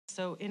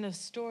So in a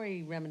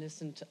story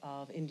reminiscent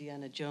of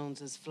Indiana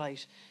Jones's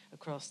flight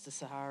across the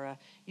Sahara,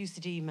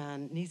 UCD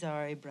man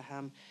Nizar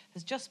Ibrahim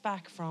is just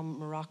back from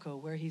Morocco,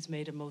 where he's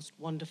made a most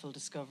wonderful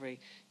discovery.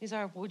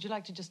 Nizar, would you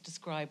like to just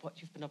describe what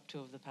you've been up to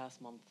over the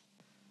past month?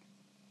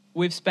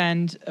 We've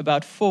spent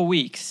about 4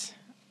 weeks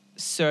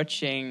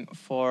searching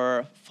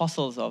for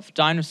fossils of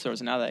dinosaurs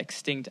and other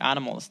extinct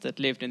animals that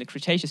lived in the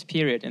Cretaceous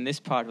period in this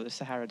part of the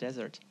Sahara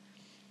Desert.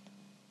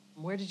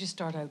 Where did you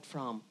start out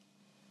from?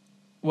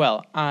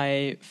 Well,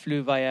 I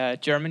flew via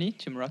Germany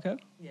to Morocco,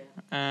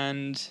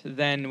 and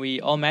then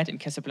we all met in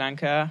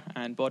Casablanca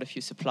and bought a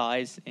few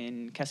supplies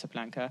in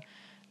Casablanca.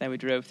 Then we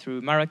drove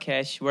through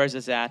Marrakesh,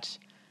 Ouarzazate,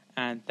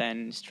 and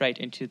then straight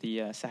into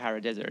the Sahara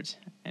Desert,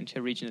 into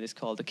a region that is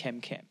called the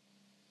Kem-Kem.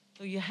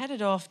 So you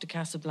headed off to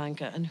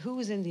Casablanca, and who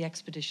was in the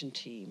expedition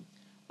team?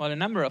 Well, a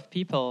number of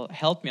people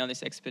helped me on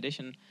this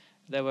expedition.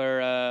 There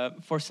were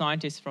 4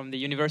 scientists from the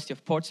University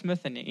of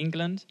Portsmouth in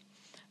England,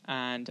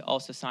 and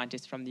also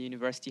scientists from the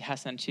University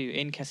Hassan II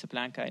in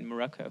Casablanca in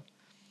Morocco.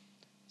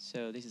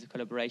 So this is a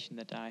collaboration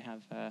that I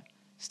have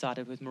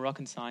started with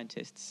Moroccan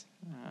scientists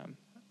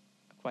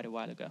quite a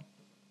while ago.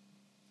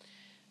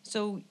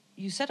 So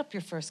you set up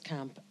your first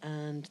camp,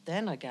 and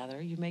then, I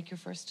gather, you make your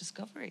first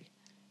discovery.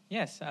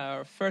 Yes,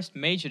 our first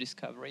major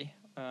discovery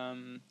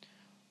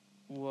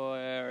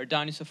were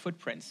dinosaur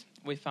footprints.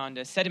 We found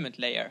a sediment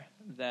layer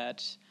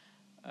that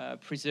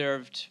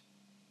preserved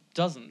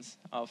dozens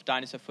of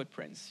dinosaur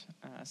footprints,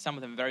 some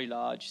of them very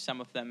large,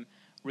 some of them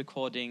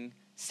recording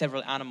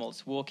several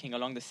animals walking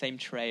along the same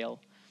trail.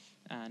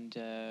 And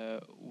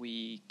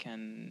we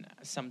can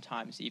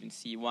sometimes even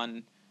see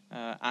one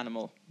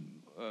animal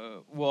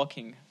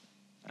walking,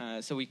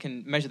 so we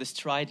can measure the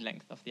stride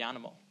length of the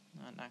animal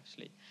and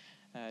actually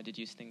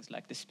deduce things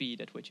like the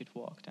speed at which it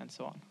walked and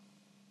so on.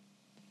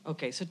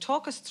 Okay, so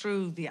talk us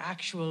through the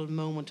actual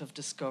moment of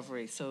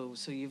discovery. So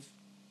you've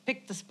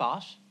picked the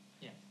spot.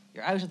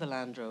 You're out of the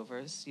Land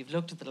Rovers, you've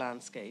looked at the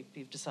landscape,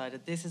 you've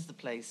decided this is the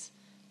place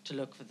to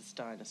look for this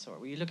dinosaur.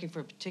 Were you looking for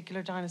a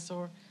particular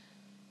dinosaur?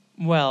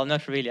 Well,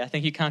 not really. I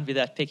think you can't be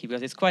that picky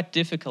because it's quite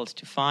difficult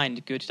to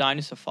find good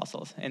dinosaur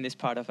fossils in this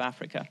part of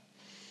Africa.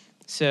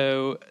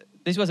 So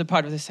this was a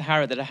part of the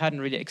Sahara that I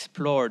hadn't really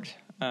explored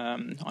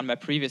on my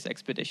previous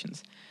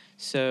expeditions.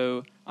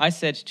 So I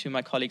said to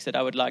my colleagues that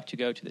I would like to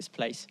go to this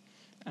place.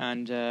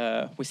 And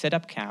we set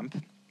up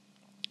camp.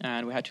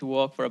 And we had to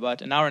walk for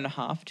about an hour and a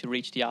half to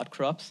reach the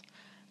outcrops.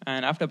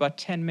 And after about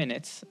 10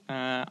 minutes,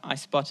 I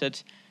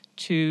spotted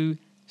 2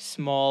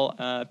 small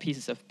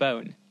pieces of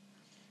bone.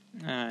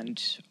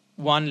 And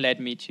one led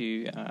me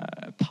to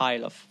a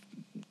pile of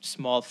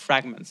small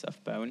fragments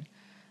of bone.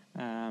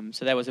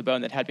 So there was a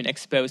bone that had been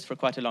exposed for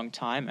quite a long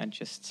time and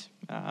just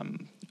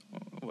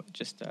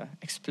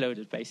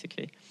exploded,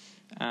 basically.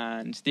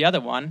 And the other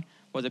one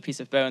was a piece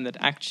of bone that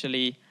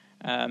actually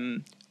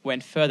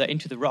went further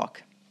into the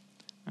rock.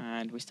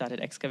 And we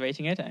started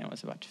excavating it, and it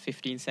was about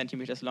 15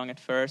 centimeters long at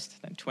first,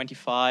 then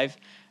 25,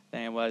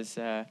 then it was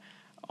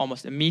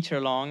almost a meter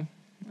long.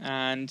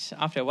 And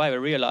after a while, we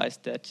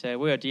realized that we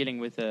were dealing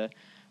with a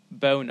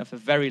bone of a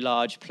very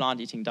large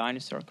plant-eating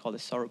dinosaur called a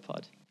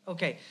sauropod.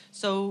 Okay,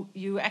 so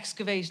you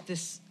excavate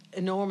this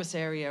enormous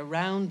area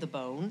around the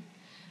bone,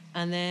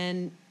 and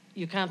then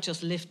you can't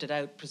just lift it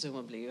out,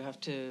 presumably. You have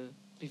to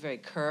be very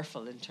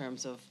careful in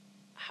terms of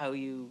how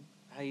you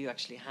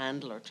actually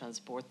handle or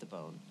transport the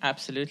bone.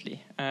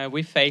 Absolutely.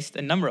 We faced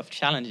a number of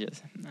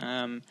challenges.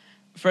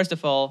 First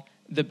of all,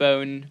 the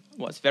bone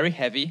was very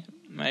heavy.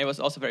 It was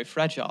also very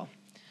fragile.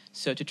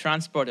 So to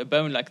transport a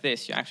bone like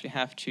this, you actually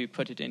have to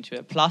put it into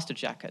a plaster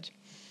jacket.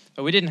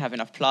 But we didn't have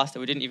enough plaster.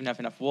 We didn't even have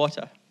enough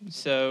water.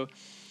 So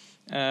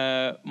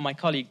my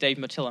colleague Dave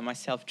Mattill and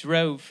myself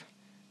drove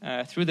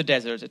through the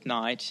desert at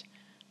night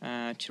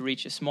to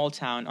reach a small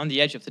town on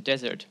the edge of the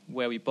desert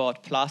where we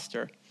bought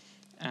plaster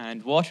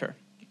and water.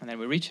 And then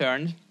we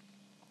returned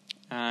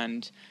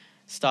and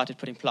started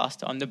putting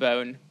plaster on the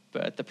bone,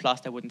 but the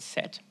plaster wouldn't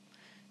set.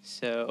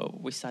 So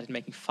we started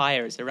making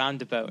fires around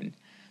the bone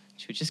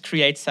to just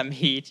create some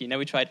heat.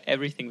 We tried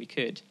everything we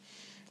could.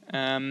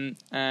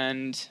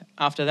 And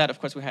after that, of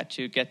course, we had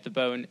to get the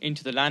bone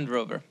into the Land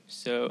Rover.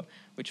 So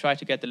we tried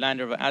to get the Land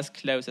Rover as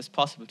close as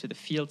possible to the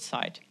field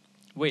site,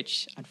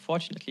 which,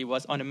 unfortunately,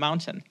 was on a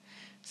mountain.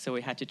 So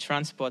we had to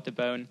transport the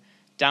bone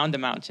down the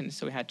mountain.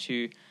 So we had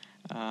to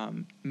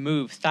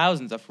move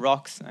thousands of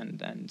rocks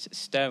and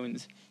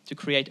stones to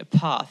create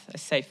a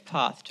safe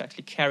path to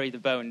actually carry the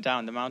bone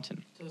down the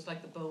mountain. So it's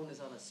like the bone is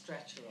on a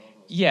stretcher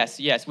almost.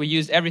 Yes. We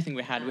used everything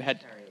we had.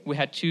 We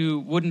had 2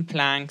 wooden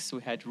planks,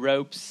 we had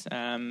ropes,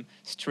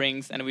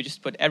 strings, and we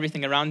just put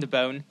everything around the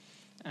bone.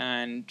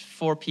 And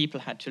 4 people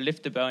had to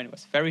lift the bone. It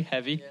was very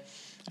heavy,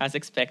 as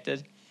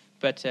expected.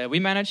 But we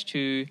managed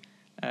to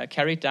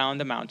carry it down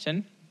the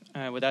mountain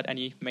without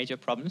any major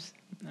problems.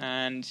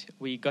 And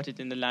we got it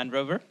in the Land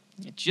Rover.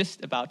 It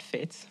just about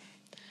fits.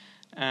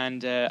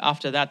 And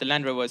after that, the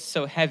Land Rover was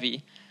so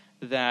heavy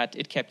that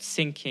it kept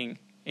sinking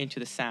into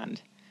the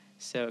sand.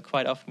 So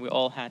quite often we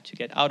all had to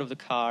get out of the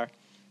car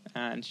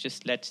and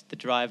just let the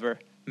driver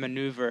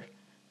maneuver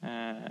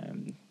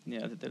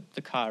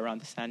the car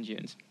around the sand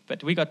dunes.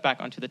 But we got back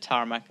onto the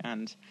tarmac,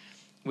 and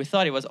we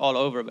thought it was all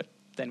over, but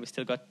then we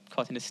still got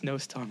caught in a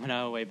snowstorm on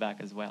our way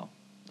back as well.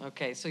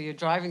 Okay, so you're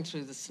driving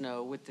through the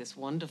snow with this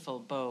wonderful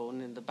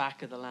bone in the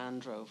back of the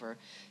Land Rover.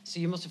 So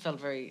you must have felt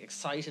very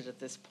excited at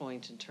this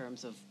point in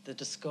terms of the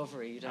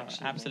discovery you'd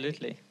actually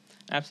Absolutely. made.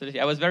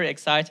 Absolutely. I was very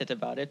excited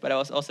about it, but I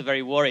was also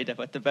very worried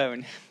about the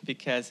bone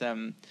because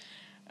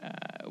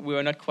we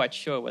were not quite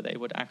sure whether it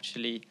would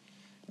actually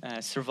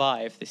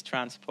survive this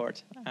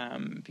transport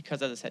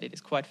because, as I said, it is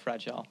quite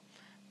fragile.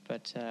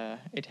 But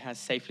it has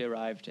safely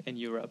arrived in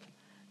Europe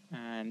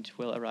and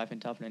will arrive in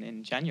Dublin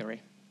in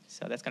January.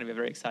 So that's going to be a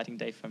very exciting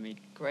day for me.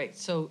 Great.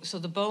 So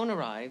the bone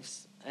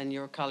arrives, and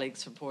your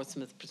colleagues from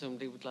Portsmouth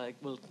presumably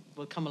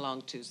will come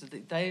along too. So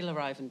they'll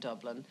arrive in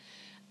Dublin,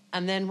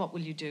 and then what will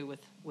you do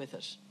with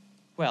it?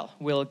 Well,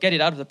 we'll get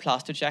it out of the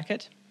plaster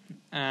jacket,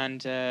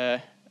 and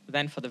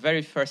then for the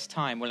very first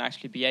time, we'll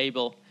actually be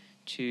able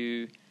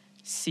to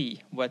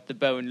see what the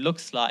bone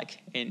looks like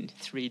in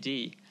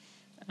 3D.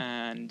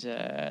 And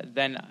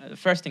then the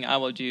first thing I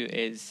will do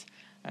is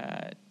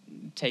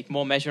take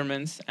more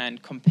measurements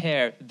and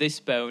compare this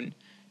bone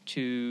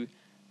to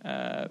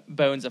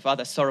bones of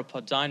other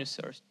sauropod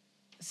dinosaurs.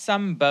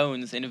 Some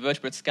bones in a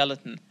vertebrate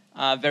skeleton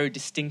are very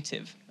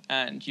distinctive,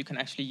 and you can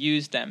actually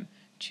use them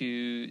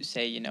to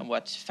say,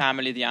 what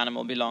family the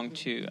animal belonged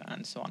to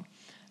and so on.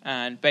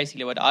 And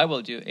basically what I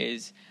will do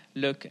is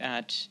look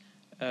at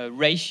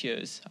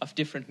ratios of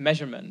different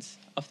measurements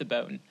of the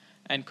bone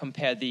and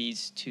compare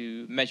these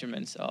to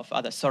measurements of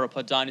other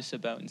sauropod dinosaur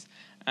bones.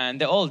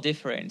 And they all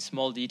differ in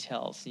small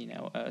details.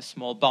 A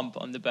small bump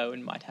on the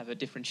bone might have a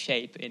different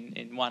shape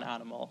in one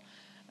animal.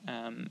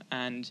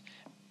 And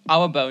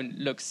our bone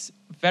looks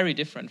very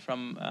different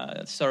from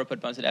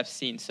sauropod bones that I've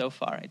seen so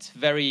far. It's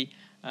very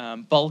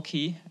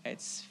bulky,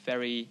 it's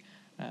very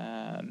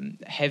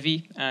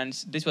heavy, and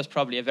this was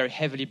probably a very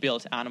heavily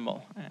built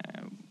animal,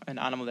 an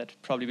animal that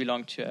probably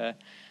belonged to a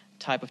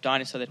type of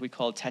dinosaur that we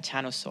call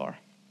titanosaur.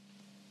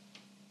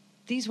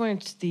 These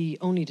weren't the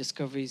only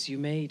discoveries you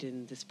made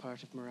in this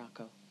part of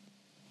Morocco.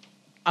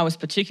 I was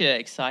particularly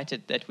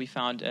excited that we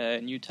found a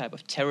new type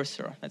of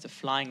pterosaur. That's a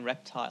flying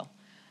reptile.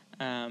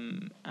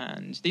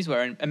 And these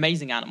were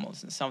amazing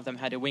animals. Some of them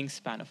had a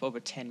wingspan of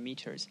over 10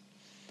 meters.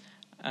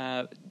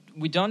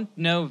 We don't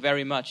know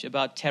very much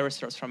about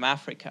pterosaurs from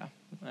Africa.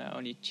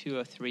 Only 2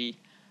 or 3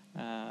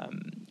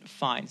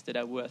 finds that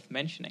are worth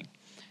mentioning.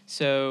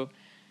 So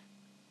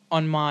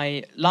on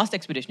my last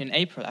expedition in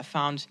April, I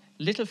found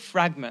little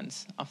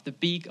fragments of the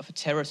beak of a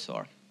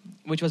pterosaur,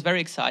 which was very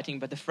exciting,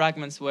 but the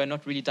fragments were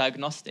not really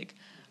diagnostic.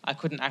 I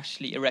couldn't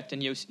actually erect a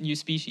new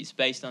species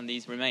based on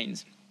these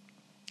remains.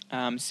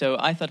 So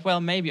I thought,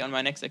 well, maybe on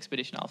my next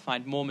expedition I'll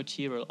find more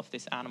material of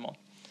this animal.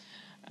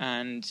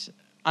 And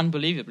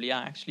unbelievably,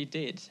 I actually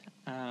did.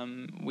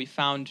 We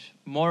found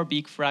more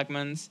beak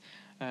fragments.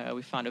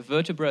 We found a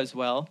vertebra as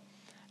well.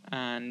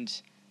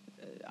 And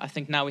I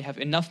think now we have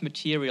enough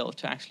material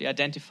to actually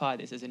identify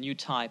this as a new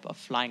type of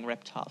flying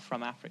reptile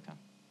from Africa.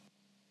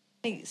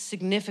 Any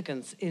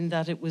significance in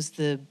that it was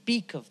the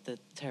beak of the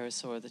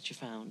pterosaur that you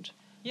found?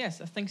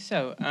 Yes, I think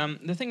so.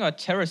 The thing about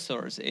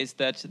pterosaurs is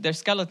that their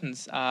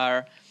skeletons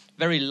are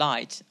very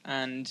light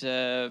and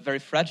very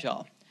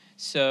fragile.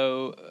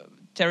 So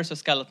pterosaur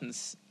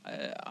skeletons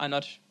are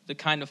not the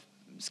kind of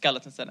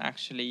skeletons that are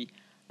actually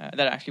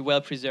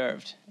well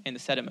preserved in the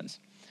sediments.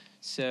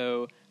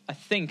 So I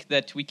think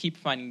that we keep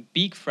finding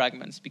beak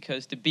fragments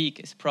because the beak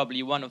is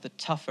probably one of the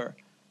tougher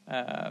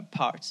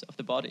parts of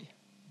the body.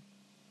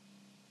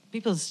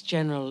 People's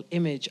general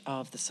image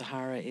of the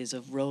Sahara is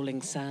of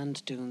rolling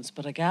sand dunes,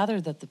 but I gather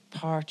that the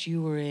part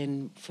you were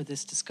in for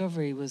this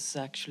discovery was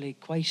actually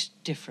quite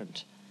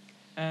different.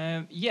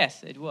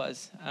 Yes, it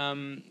was.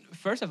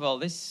 First of all,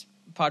 this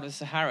part of the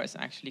Sahara is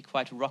actually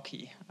quite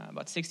rocky.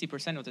 About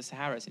 60% of the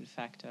Sahara is, in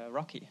fact,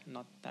 rocky,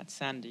 not that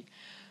sandy.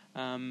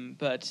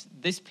 But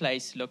this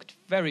place looked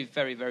very,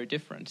 very, very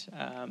different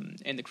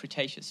in the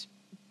Cretaceous.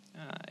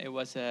 It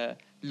was a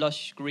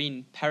lush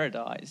green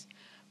paradise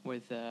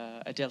with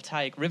a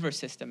deltaic river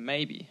system,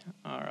 maybe,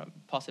 or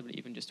possibly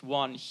even just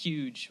one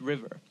huge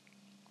river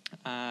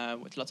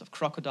with lots of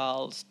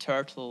crocodiles,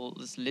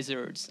 turtles,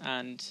 lizards,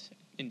 and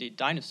indeed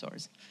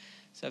dinosaurs.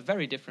 So a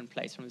very different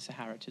place from the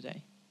Sahara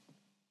today.